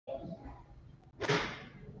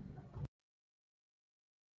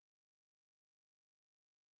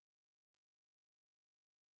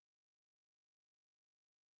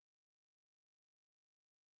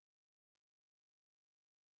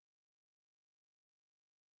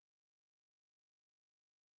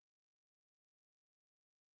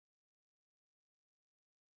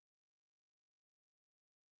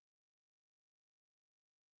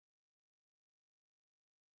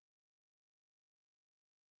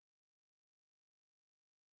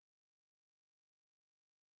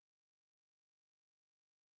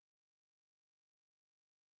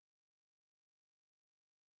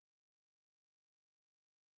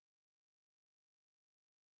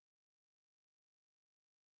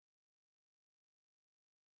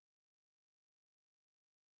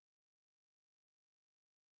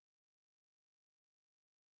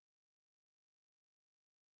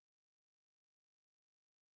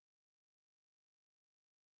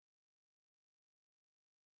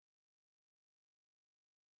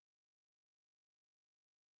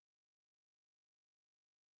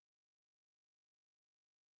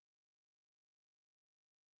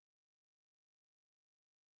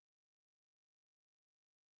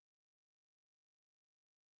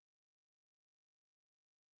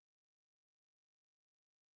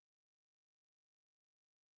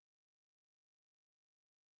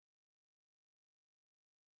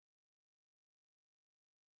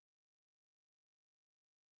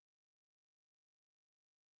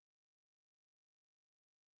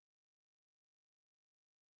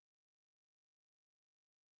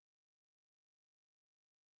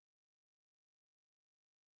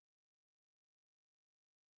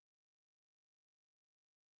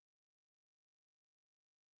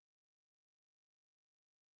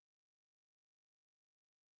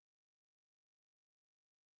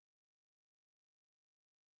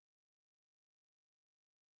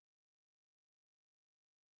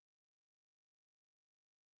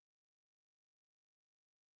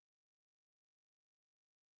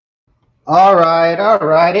All right, all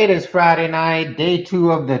right. It is Friday night, day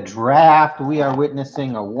 2 of the draft. We are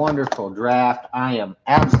witnessing a wonderful draft. I am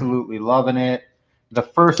absolutely loving it. The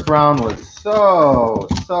first round was so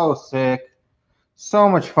sick. So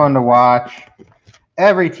much fun to watch.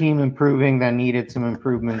 Every team improving that needed some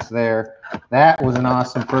improvements there. That was an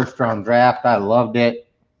awesome first round draft. I loved it.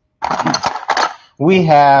 We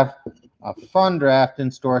have a fun draft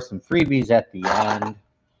in store, some freebies at the end.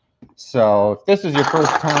 So if this is your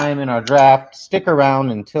first time in our draft, stick around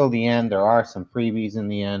until the end. There are some freebies in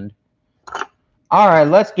the end. All right,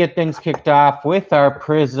 let's get things kicked off with our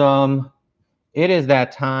Prizm. It is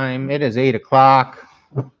that time. It is 8 o'clock.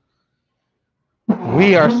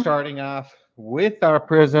 We are starting off with our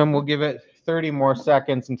Prizm. We'll give it 30 more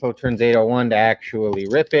seconds until it turns 8:01 to actually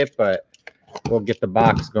rip it, but we'll get the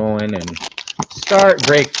box going and start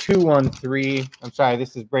break 213. I'm sorry,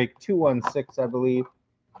 this is break 216, I believe.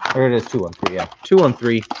 Or it is 213, yeah.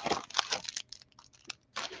 213.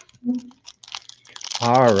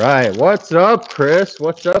 All right, what's up, Chris?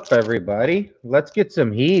 What's up, everybody? Let's get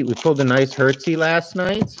some heat. We pulled a nice Hertzie last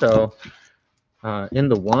night, so in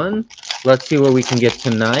the one. Let's see what we can get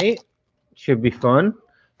tonight. Should be fun.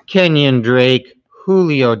 Kenyon Drake,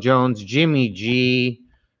 Julio Jones, Jimmy G,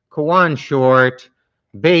 Kawan Short,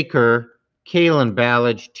 Baker, Kalen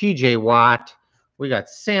Ballage, TJ Watt. We got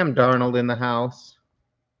Sam Darnold in the house.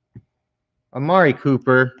 Amari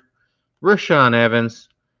Cooper, Rashawn Evans,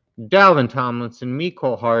 Dalvin Tomlinson,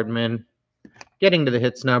 Mecole Hardman. Getting to the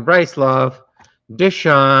hits now. Bryce Love,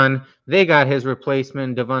 Deshaun. They got his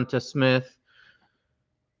replacement, Devonta Smith,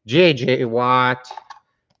 J.J. Watt,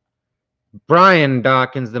 Brian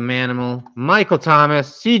Dawkins, the Manimal, Michael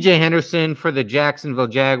Thomas, C.J. Henderson for the Jacksonville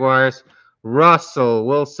Jaguars, Russell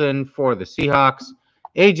Wilson for the Seahawks,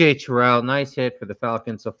 A.J. Terrell, nice hit for the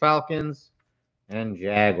Falcons. So Falcons and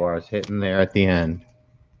Jaguars hitting there at the end.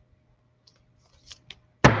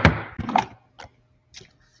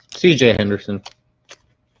 C.J. Henderson.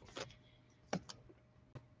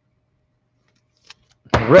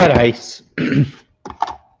 Red ice.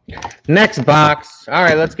 Next box. All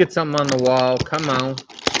right, let's get something on the wall. Come on.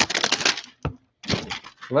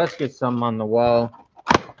 Let's get something on the wall.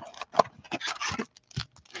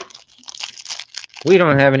 We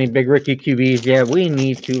don't have any big rookie QBs yet. We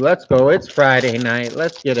need to. Let's go. It's Friday night.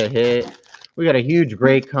 Let's get a hit. We got a huge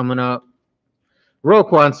break coming up.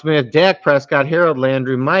 Roquan Smith, Dak Prescott, Harold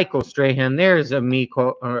Landry, Michael Strahan. There's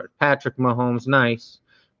Patrick Mahomes. Nice.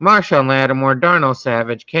 Marshawn Lattimore, Darnell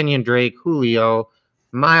Savage, Kenyon Drake, Julio,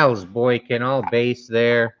 Miles Boykin, all base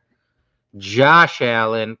there. Josh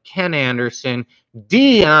Allen, Ken Anderson,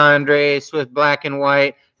 DeAndre Swift, black and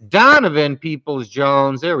white, Donovan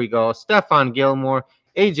Peoples-Jones, there we go, Stephon Gilmore,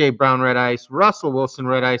 A.J. Brown, red ice, Russell Wilson,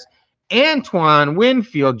 red ice, Antoine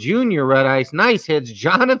Winfield Jr., red ice, nice hits,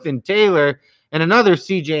 Jonathan Taylor, and another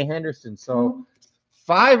C.J. Henderson. So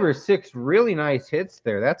 5 or 6 really nice hits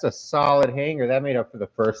there. That's a solid hanger. That made up for the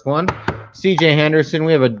first one. C.J. Henderson,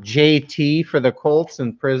 we have a JT for the Colts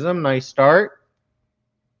and Prizm. Nice start.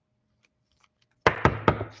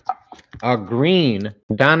 A green,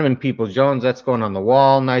 Donovan Peoples-Jones, that's going on the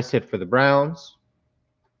wall. Nice hit for the Browns.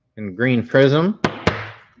 And green Prizm.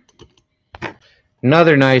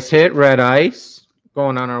 Another nice hit, red ice.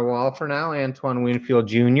 Going on our wall for now, Antoine Winfield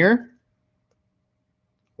Jr.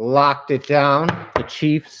 Locked it down. The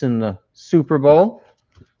Chiefs in the Super Bowl.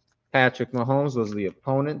 Patrick Mahomes was the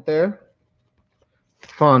opponent there.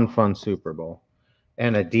 Fun Super Bowl.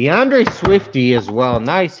 And a DeAndre Swifty as well.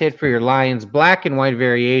 Nice hit for your Lions. Black and white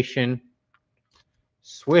variation.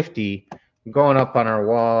 Swifty going up on our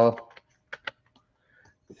wall.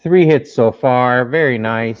 3 hits so far. Very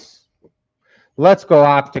nice. Let's go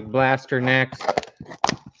Optic Blaster next.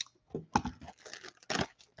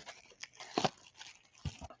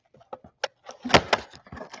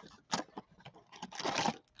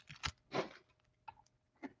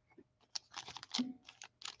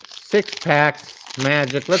 Six packs.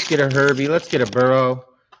 Magic. Let's get a Herbie. Let's get a Burrow.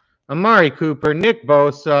 Amari Cooper, Nick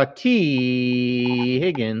Bosa, T.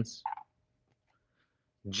 Higgins,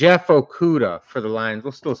 Jeff Okuda for the Lions.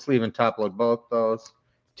 We'll still sleeve and top load both those.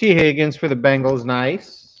 T. Higgins for the Bengals,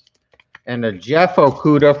 nice. And a Jeff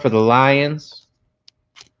Okuda for the Lions.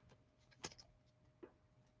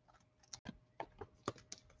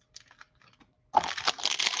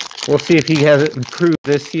 We'll see if he has it improved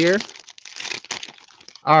this year.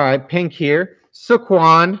 All right, pink here.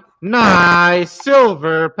 Saquon. Nice.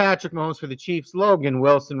 Silver. Patrick Mahomes for the Chiefs. Logan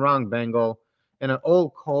Wilson, wrong Bengal. And an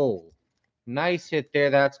old Cole. Nice hit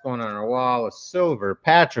there. That's going on our wall. A silver.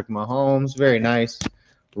 Patrick Mahomes. Very nice.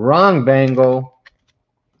 Wrong Bengal.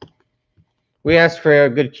 We asked for a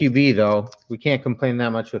good QB, though. We can't complain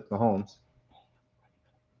that much with Mahomes.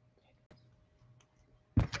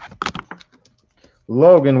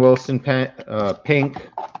 Logan Wilson, pink.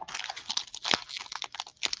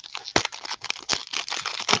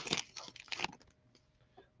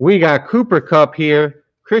 We got Cooper Kupp here,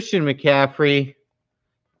 Christian McCaffrey,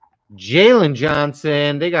 Jalen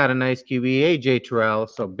Johnson. They got a nice QB, A.J. Terrell.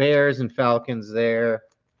 So Bears and Falcons there.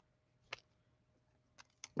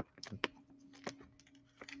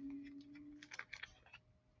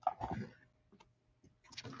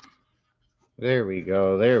 There we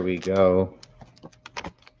go. There we go.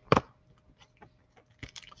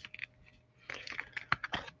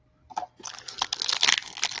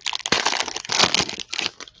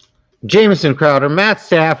 Jamison Crowder, Matt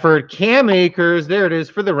Stafford, Cam Akers. There it is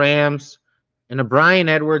for the Rams. And a Brian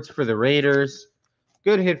Edwards for the Raiders.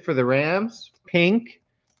 Good hit for the Rams. Pink.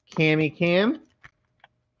 Cammy Cam.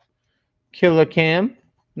 Killa Cam.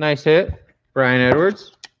 Nice hit. Brian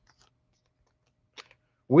Edwards.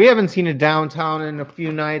 We haven't seen a downtown in a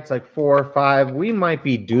few nights, like 4 or 5. We might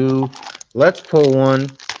be due. Let's pull one.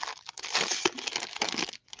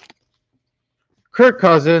 Kirk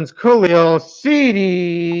Cousins, Khalil,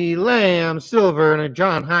 CeeDee Lamb, silver, and a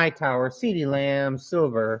John Hightower, CeeDee Lamb,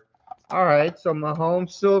 silver. All right, so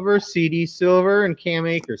Mahomes, silver, CeeDee, silver, and Cam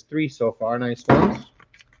Akers, 3 so far. Nice ones.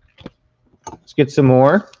 Let's get some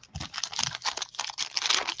more.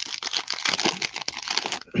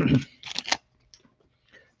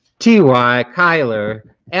 T.Y., Kyler,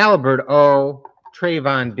 Albert O.,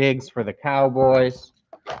 Trayvon Diggs for the Cowboys.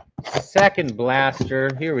 Second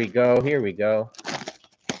blaster. Here we go. Here we go.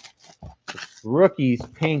 Rookies,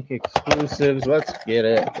 pink exclusives. Let's get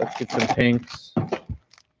it. Let's get some pinks.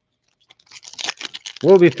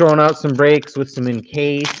 We'll be throwing out some breaks with some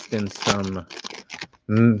encased and some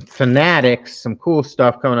fanatics. Some cool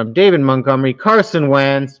stuff coming up. David Montgomery, Carson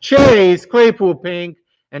Wentz, Chase, Claypool pink,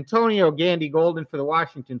 Antonio Gandy Golden for the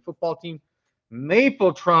Washington football team.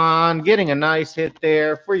 Mapletron getting a nice hit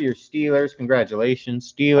there for your Steelers.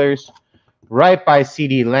 Congratulations, Steelers. Right by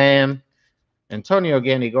CeeDee Lamb. Antonio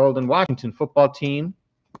Gandy Golden, Washington football team.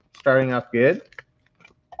 Starting off good.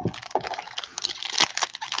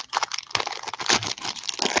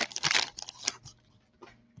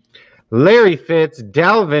 Larry Fitz,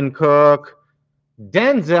 Dalvin Cook,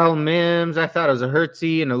 Denzel Mims. I thought it was a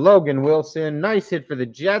Hurtsy, and a Logan Wilson. Nice hit for the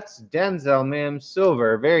Jets. Denzel Mims,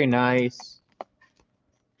 silver. Very nice.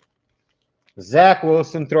 Zach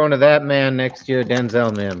Wilson thrown to that man next year.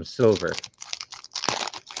 Denzel Mims, silver.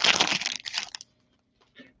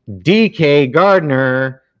 DK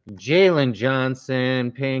Gardner, Jalen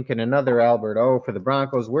Johnson, pink, and another Albert O for the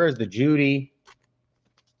Broncos. Where's the Judy?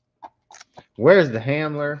 Where's the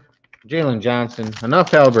Hamler? Jalen Johnson.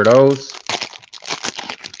 Enough Albert O's.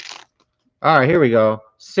 All right, here we go.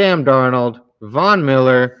 Sam Darnold, Von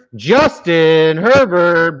Miller, Justin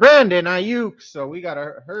Herbert, Brandon Ayuk. So we got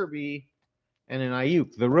a Herbie and an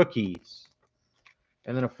Ayuk, the rookies.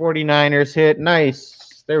 And then a 49ers hit.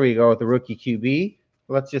 Nice. There we go with the rookie QB.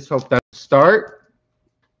 Let's just hope that start.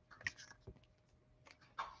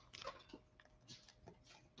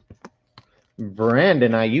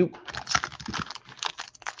 Brandon Ayuk.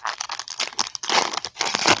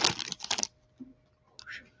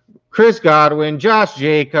 Chris Godwin, Josh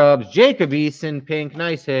Jacobs, Jacob Eason, pink,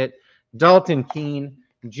 nice hit. Dalton Keene,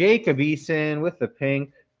 Jacob Eason with the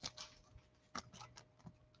pink.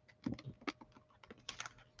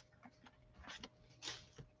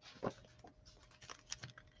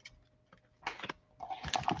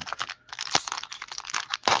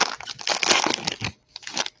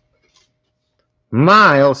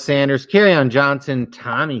 Miles Sanders, Kerryon Johnson,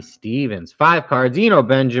 Tommy Stevens. 5 cards. Eno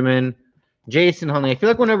Benjamin, Jason Huntley. I feel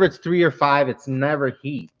like whenever it's 3 or 5, it's never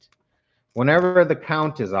heat. Whenever the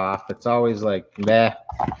count is off, it's always like, bah.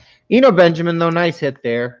 Eno Benjamin, though, nice hit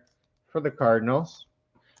there for the Cardinals.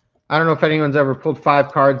 I don't know if anyone's ever pulled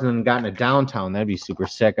 5 cards and gotten a downtown. That'd be super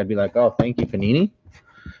sick. I'd be like, oh, thank you, Panini.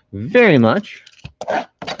 Very much.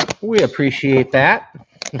 We appreciate that.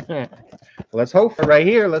 Let's hope for right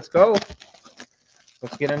here. Let's go.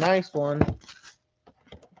 Let's get a nice one.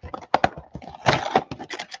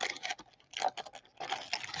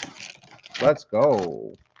 Let's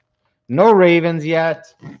go. No Ravens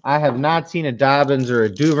yet. I have not seen a Dobbins or a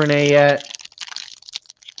Duvernay yet,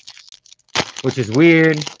 which is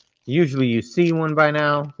weird. Usually you see one by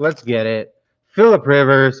now. Let's get it. Phillip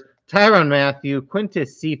Rivers, Tyrann Mathieu,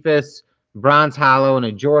 Quintus Cephas, Bronze Hollow, and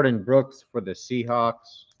a Jordan Brooks for the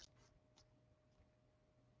Seahawks.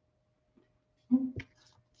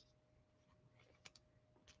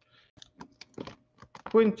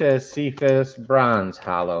 Quintus Cephas, Bronze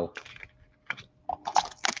Hollow.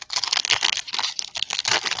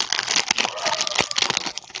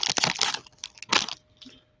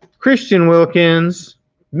 Christian Wilkins,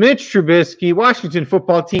 Mitch Trubisky, Washington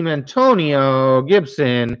football team, Antonio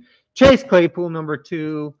Gibson, Chase Claypool, number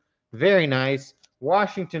 2. Very nice.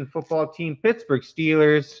 Washington football team, Pittsburgh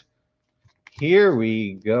Steelers. Here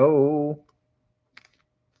we go.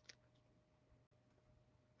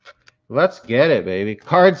 Let's get it, baby.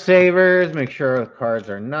 Card savers. Make sure the cards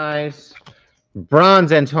are nice.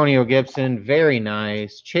 Bronze Antonio Gibson. Very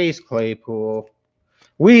nice. Chase Claypool.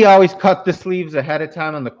 We always cut the sleeves ahead of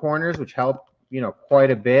time on the corners, which help,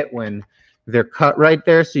 quite a bit when they're cut right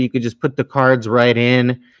there. So you could just put the cards right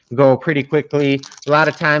in, go pretty quickly. A lot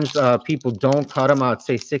of times people don't cut them, I'd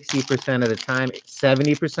say 60% of the time,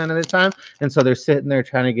 70% of the time. And so they're sitting there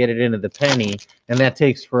trying to get it into the penny, and that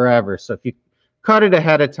takes forever. So if you cut it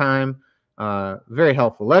ahead of time, very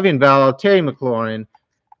helpful. Le'Veon Bell, Terry McLaurin,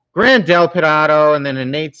 Grant Delpit auto, and then a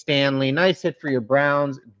Nate Stanley. Nice hit for your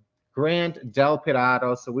Browns. Grant Delpit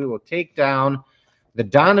auto. So we will take down the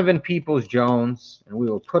Donovan Peoples-Jones, and we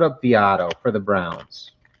will put up the auto for the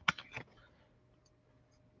Browns.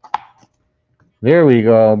 There we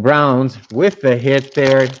go. Browns with the hit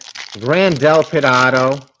there. Grant Delpit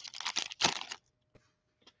auto.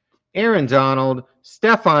 Aaron Donald,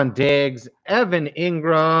 Stephon Diggs, Evan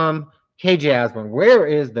Ingram, KJ Osborne. Where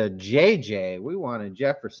is the JJ? We wanted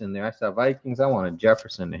Jefferson there. I saw Vikings. I wanted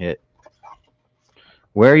Jefferson to hit.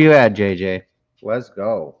 Where are you at, JJ? Let's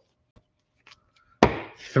go.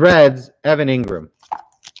 Threads, Evan Ingram.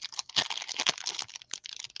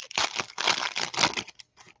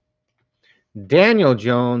 Daniel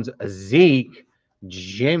Jones, Zeke,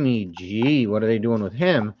 Jimmy G. What are they doing with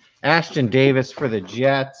him? Ashton Davis for the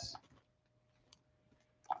Jets.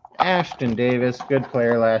 Ashton Davis, good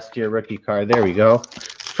player last year, rookie card. There we go.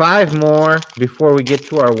 5 more before we get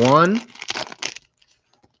to our 1.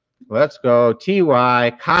 Let's go.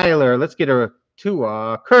 T.Y., Kyler. Let's get a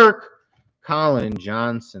 2. Kirk, Colin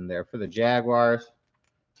Johnson there for the Jaguars.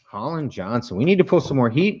 Colin Johnson. We need to pull some more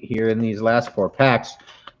heat here in these last 4 packs.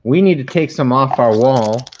 We need to take some off our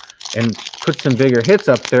wall and put some bigger hits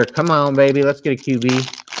up there. Come on, baby. Let's get a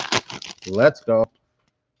QB. Let's go.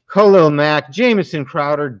 Khalil Mack, Jamison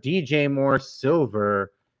Crowder, DJ Moore,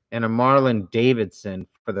 Silver, and a Marlon Davidson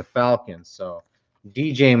for the Falcons. So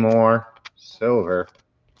DJ Moore, Silver.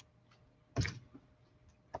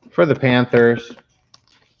 For the Panthers,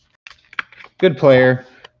 good player.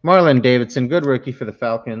 Marlon Davidson, good rookie for the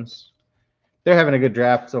Falcons. They're having a good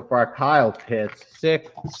draft so far. Kyle Pitts,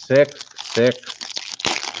 6.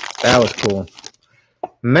 That was cool.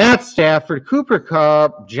 Matt Stafford, Cooper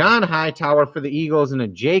Kupp, John Hightower for the Eagles, and a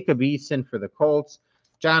Jacob Eason for the Colts.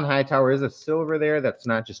 John Hightower is a silver there. That's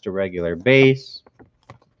not just a regular base.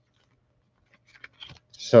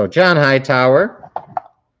 So John Hightower.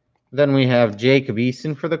 Then we have Jacob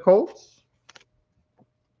Eason for the Colts.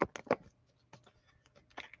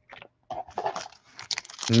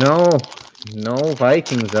 No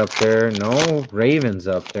Vikings up there. No Ravens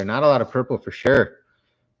up there. Not a lot of purple for sure.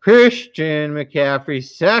 Christian McCaffrey.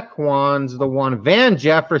 Saquon's the 1. Van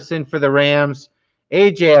Jefferson for the Rams.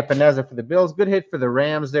 AJ Epineza for the Bills. Good hit for the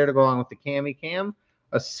Rams there to go along with the Cammy Cam.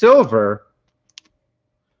 A silver.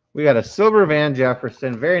 We got a silver Van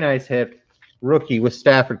Jefferson. Very nice hit. Rookie with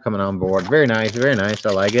Stafford coming on board. Very nice, very nice.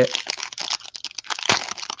 I like it.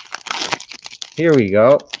 Here we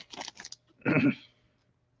go.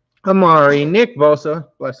 Amari, Nick Bosa,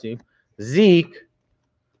 bless you, Zeke,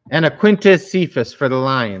 and a Quintus Cephas for the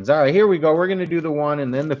Lions. All right, here we go. We're going to do the 1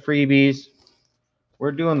 and then the freebies.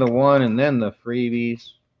 We're doing the 1 and then the freebies.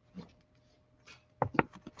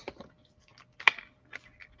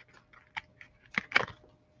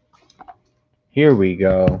 Here we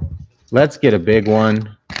go. Let's get a big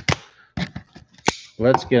one.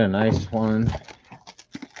 Let's get a nice one.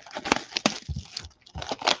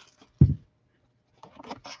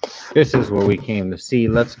 This is what we came to see.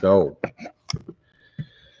 Let's go.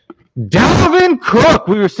 Dalvin Cook.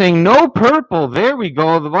 We were saying no purple. There we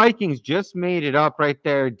go. The Vikings just made it up right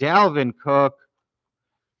there. Dalvin Cook.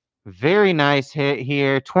 Very nice hit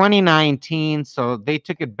here. 2019, so they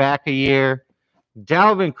took it back a year.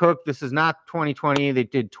 Dalvin Cook, this is not 2020. They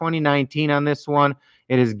did 2019 on this one.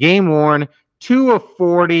 It is game worn. 2 of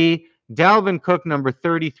 40. Dalvin Cook, number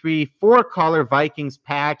 33. 4-color Vikings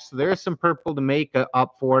patch. So there's some purple to make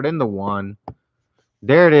up for it in the 1.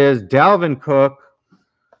 There it is. Dalvin Cook.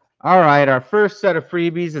 All right. Our first set of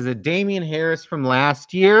freebies is a Damian Harris from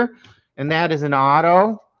last year. And that is an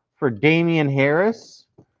auto for Damian Harris.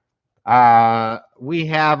 We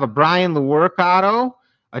have a Brian Lewerke auto.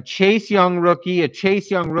 A Chase Young rookie, a Chase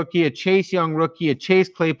Young rookie, a Chase Young rookie, a Chase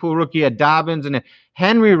Claypool rookie, a Dobbins, and a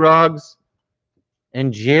Henry Ruggs,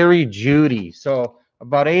 and Jerry Jeudy. So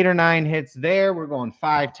About 8 or 9 hits there. We're going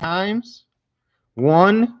 5 times.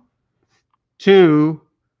 1, 2,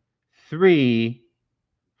 3,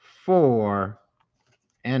 4,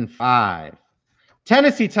 and 5.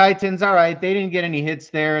 Tennessee Titans. All right, they didn't get any hits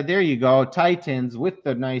there. There you go. Titans with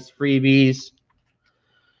the nice freebies.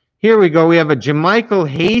 Here we go. We have a Jermichael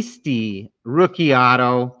Hasty rookie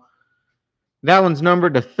auto. That one's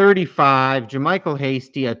numbered to 35. Jermichael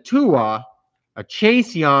Hasty, a Tua, a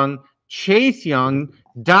Chase Young,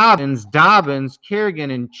 Dobbins,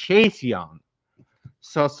 Kerrigan, and Chase Young.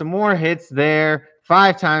 So some more hits there.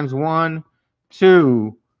 5 times. 1,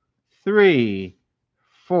 2, 3,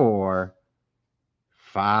 4,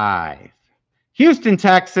 5. Houston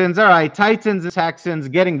Texans. All right, Titans and Texans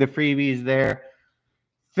getting the freebies there.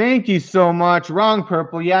 Thank you so much. Wrong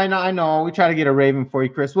purple. Yeah, I know. We try to get a Raven for you,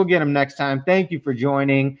 Chris. We'll get him next time. Thank you for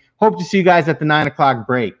joining. Hope to see you guys at the 9 o'clock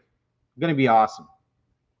break. It's going to be awesome.